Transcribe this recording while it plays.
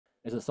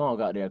There's a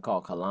song out there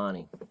called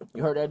KEHLANI.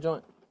 You heard that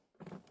joint?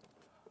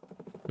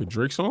 A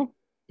Drake song?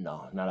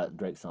 No, not a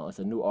Drake song. It's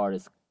a new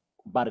artist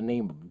by the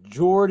name of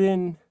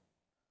Jordan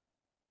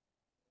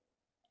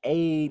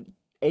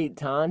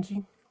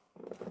Adetunji.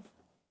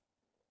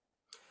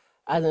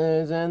 I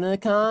in the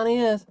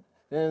Kanye.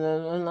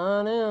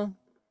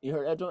 You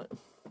heard that joint?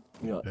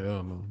 You know,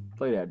 Hell no.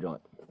 play that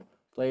joint.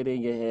 Play it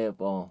in your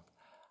headphone.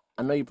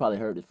 I know you probably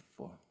heard this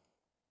before.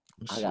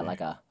 Let's I see. got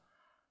like a,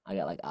 I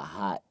got like a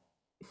hot,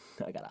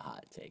 I got a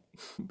hot take,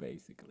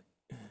 basically.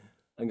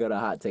 I got a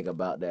hot take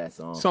about that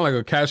song. Sound like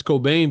a Cash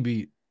Cobain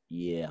beat.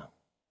 Yeah,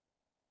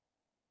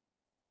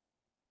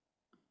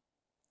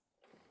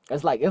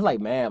 it's like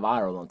mad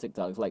viral on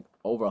TikTok. It's like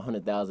over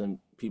 100,000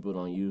 people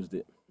don't used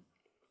it.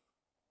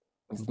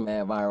 It's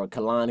mad viral.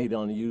 Kalani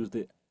don't used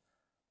it.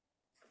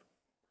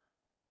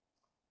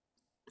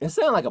 It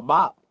sound like a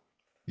bop.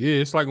 Yeah,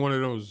 it's like one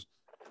of those.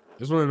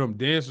 It's one of them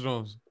dance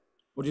songs.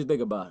 What do you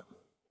think about it?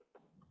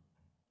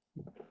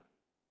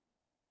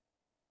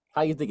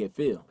 How you think it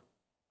feel?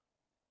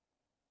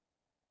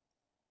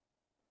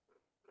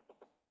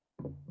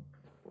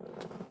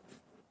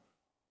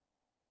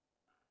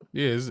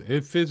 Yeah,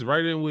 it fits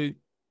right in with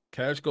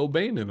Cash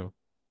Cobain in them.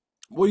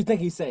 What do you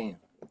think he's saying?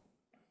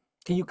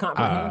 Can you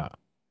comprehend?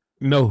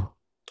 No.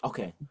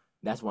 Okay,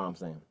 that's what I'm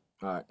saying.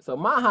 All right. So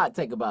my hot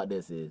take about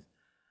this is,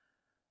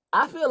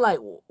 I feel like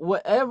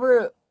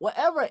whatever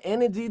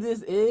energy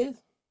this is,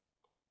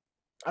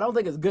 I don't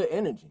think it's good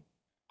energy.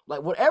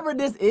 Like whatever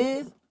this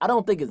is, I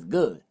don't think it's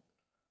good.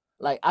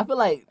 Like I feel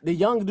like the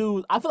young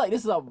dudes, I feel like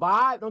this is a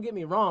vibe. Don't get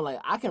me wrong. Like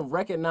I can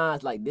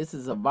recognize like this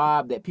is a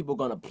vibe that people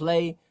gonna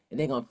play and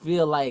they're gonna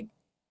feel like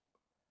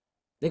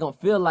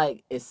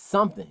it's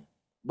something.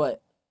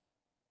 But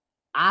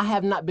I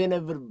have not been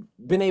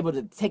able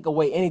to take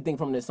away anything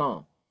from this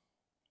song.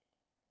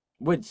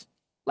 Which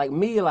like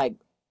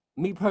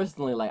me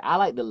personally, like I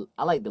like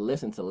to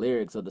listen to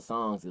lyrics of the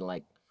songs and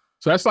like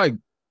So that's like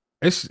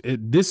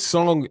this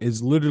song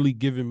is literally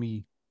giving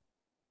me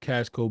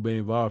Cash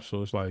Cobain vibes.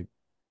 So it's like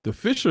the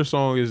Fisher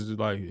song is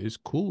like it's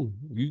cool.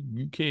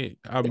 You can't.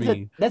 I that's a,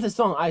 mean, that's a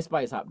song Ice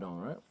Spice hopped on,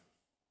 right?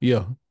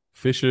 yeah,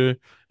 Fisher,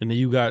 and then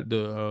you got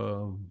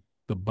the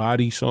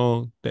Body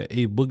song that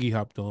A Boogie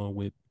hopped on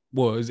with.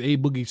 Well, it's A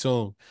Boogie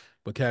song,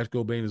 but Cash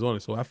Cobain is on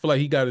it. So I feel like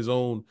he got his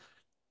own.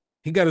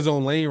 He got his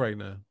own lane right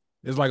now.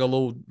 It's like a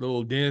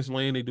little dance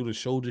lane. They do the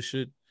shoulder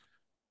shit.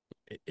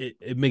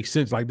 It makes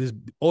sense. Like this,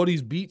 all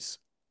these beats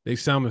they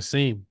sound the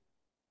same.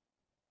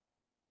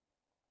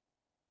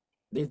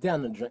 It's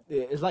down the drink.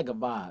 It's like a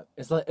vibe.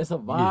 It's a Yeah,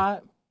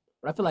 vibe,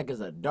 but I feel like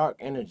it's a dark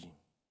energy.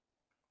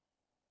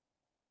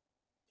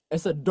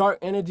 It's a dark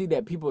energy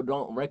that people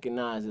don't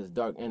recognize as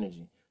dark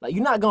energy. Like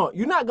you're not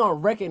gonna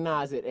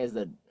recognize it as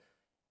a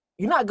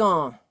you're not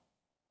gonna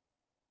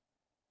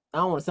I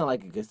don't want to sound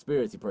like a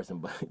conspiracy person,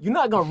 but you're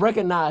not gonna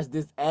recognize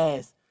this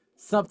as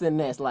something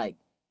that's like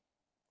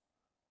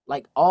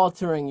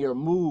altering your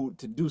mood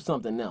to do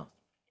something else.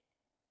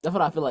 That's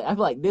what I feel like. I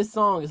feel like this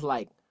song is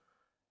like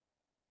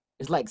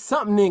it's like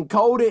something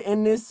encoded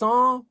in this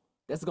song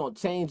that's gonna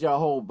change your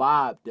whole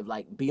vibe to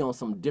like be on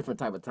some different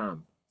type of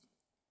time.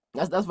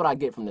 That's what I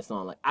get from this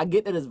song. Like I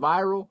get that it's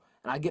viral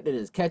and I get that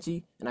it's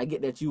catchy and I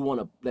get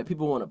that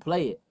people wanna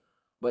play it.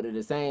 But at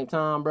the same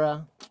time,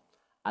 bruh,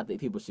 I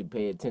think people should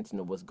pay attention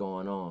to what's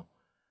going on,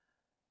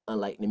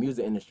 unlike the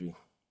music industry.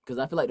 Because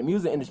I feel like the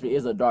music industry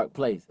is a dark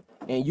place.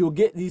 And you'll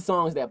get these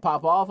songs that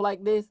pop off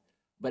like this,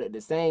 but at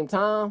the same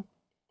time,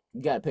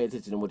 you gotta pay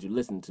attention to what you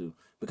listen to.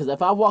 Because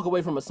if I walk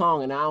away from a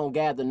song and I don't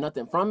gather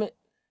nothing from it,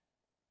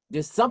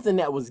 there's something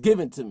that was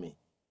given to me.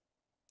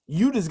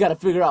 You just gotta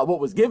figure out what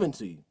was given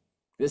to you.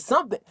 There's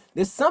something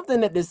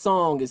that this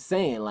song is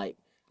saying. Like,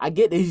 I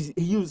get that he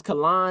used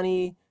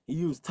Kalani, he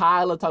used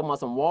Tyler talking about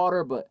some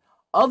water, but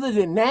other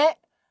than that,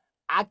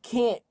 I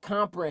can't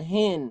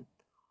comprehend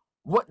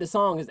what the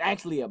song is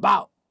actually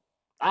about.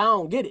 I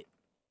don't get it.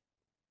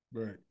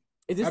 right.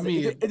 It's I just it's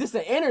mean, just, it's just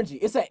an energy.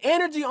 It's an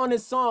energy on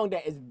this song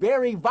that is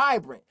very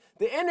vibrant.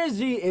 The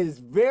energy is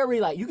very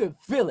like you can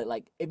feel it.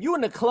 Like if you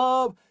in the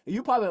club, if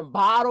you popping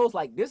bottles,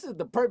 like this is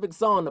the perfect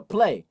song to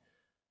play.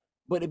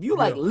 But if you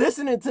like yeah.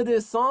 listening to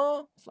this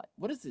song, it's like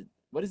what is it?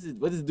 What is it?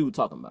 What is this dude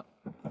talking about?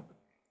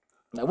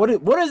 Like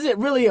what is it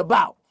really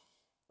about?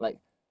 Like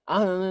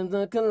I'm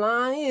the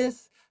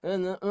Kalanius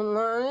and the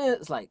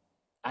Alliance. It's like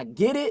I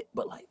get it,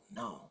 but like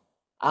no,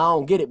 I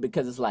don't get it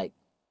because it's like,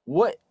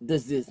 what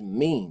does this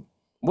mean?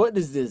 What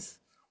does this?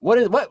 What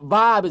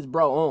vibe is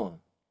bro on?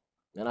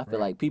 And I feel Right.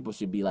 like people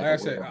should be like Like I aware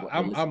said, of what they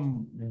I'm listen to.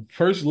 I'm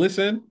first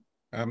listen.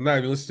 I'm not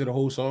even listening to the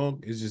whole song.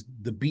 It's just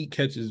the beat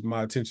catches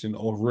my attention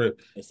off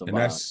rip, It's a and vibe.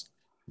 that's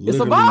It's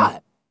a literally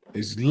vibe.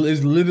 it's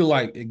literally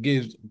like it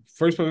gives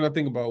first person I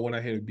think about when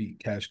I hear the beat,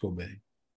 Cash Cobain.